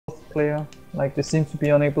player. Like they seem to be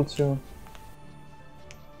unable to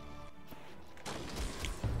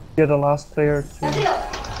get the last player to.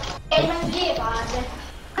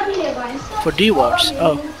 For D-Wars?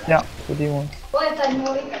 Oh. Yeah, for D1.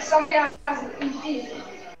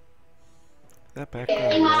 That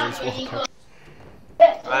background noise, Walter.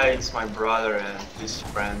 It's my brother and his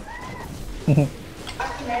friend.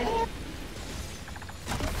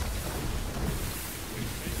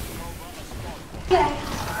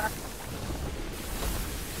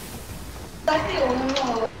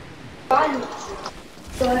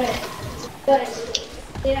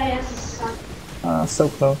 So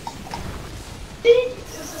close.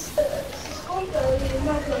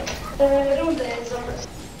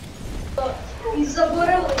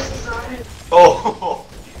 Oh!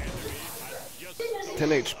 10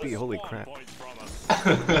 HP, holy crap.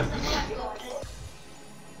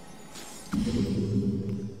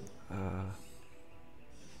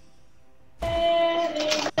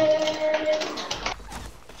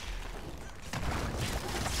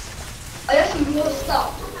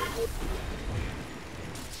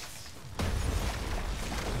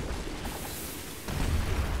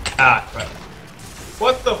 Ah, crap.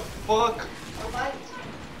 What the fuck?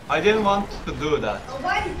 I didn't want to do that.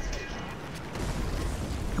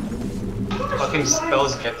 Fucking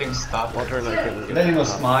spells getting stuck. Walter and I couldn't get Then it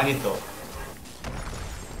was mine though.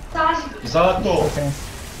 Zato! Okay.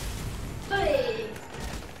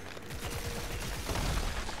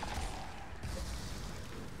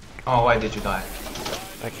 Oh, why did you die?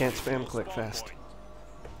 I can't spam click fast.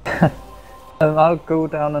 I'll go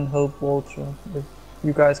down and help Walter. If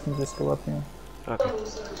you guys can just go up here. Okay.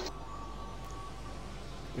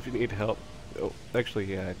 If you need help. Oh, actually,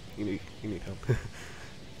 yeah, you need help.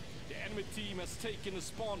 The enemy team has taken the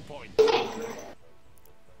spawn point.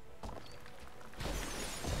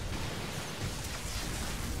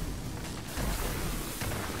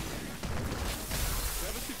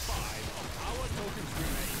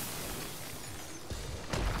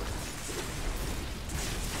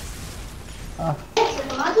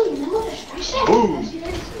 Boom!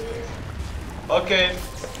 Okay.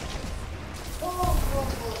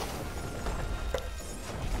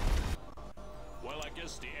 Well, I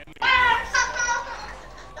guess the enemy.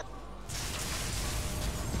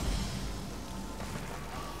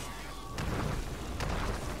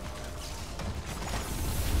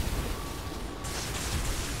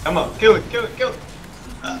 Come on, kill it, kill it, kill it!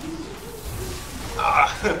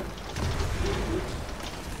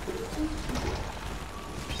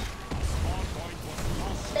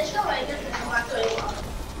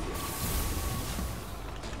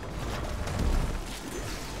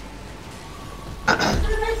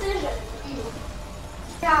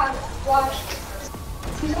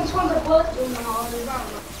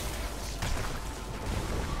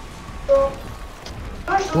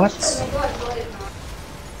 What?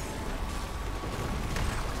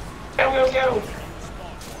 Go!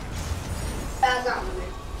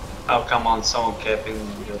 Oh, come on, someone capping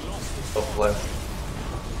the top left.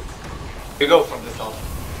 You go from the top.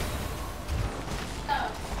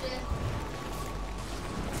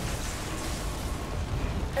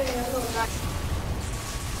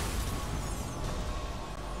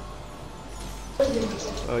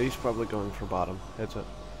 Oh, he's probably going for bottom. Heads up.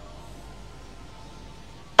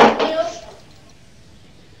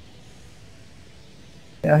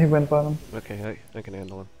 Yeah, he went bottom. Okay, I can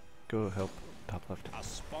handle him. Go help top left. A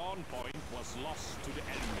spawn point was lost to the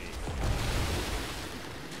enemy.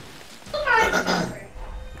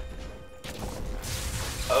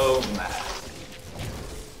 Oh man.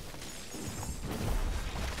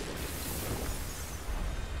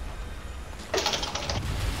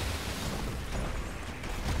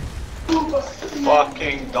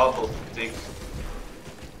 Fucking double dick.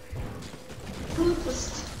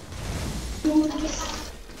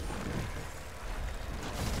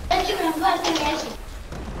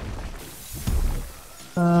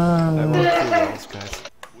 I love two walls, guys.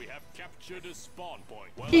 We have captured a spawn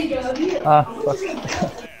point. Well, Fuck.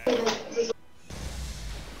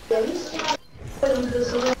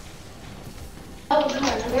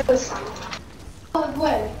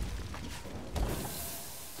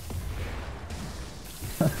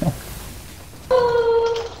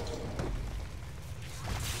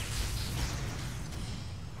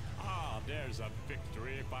 there's a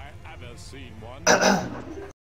victory if I ever seen one.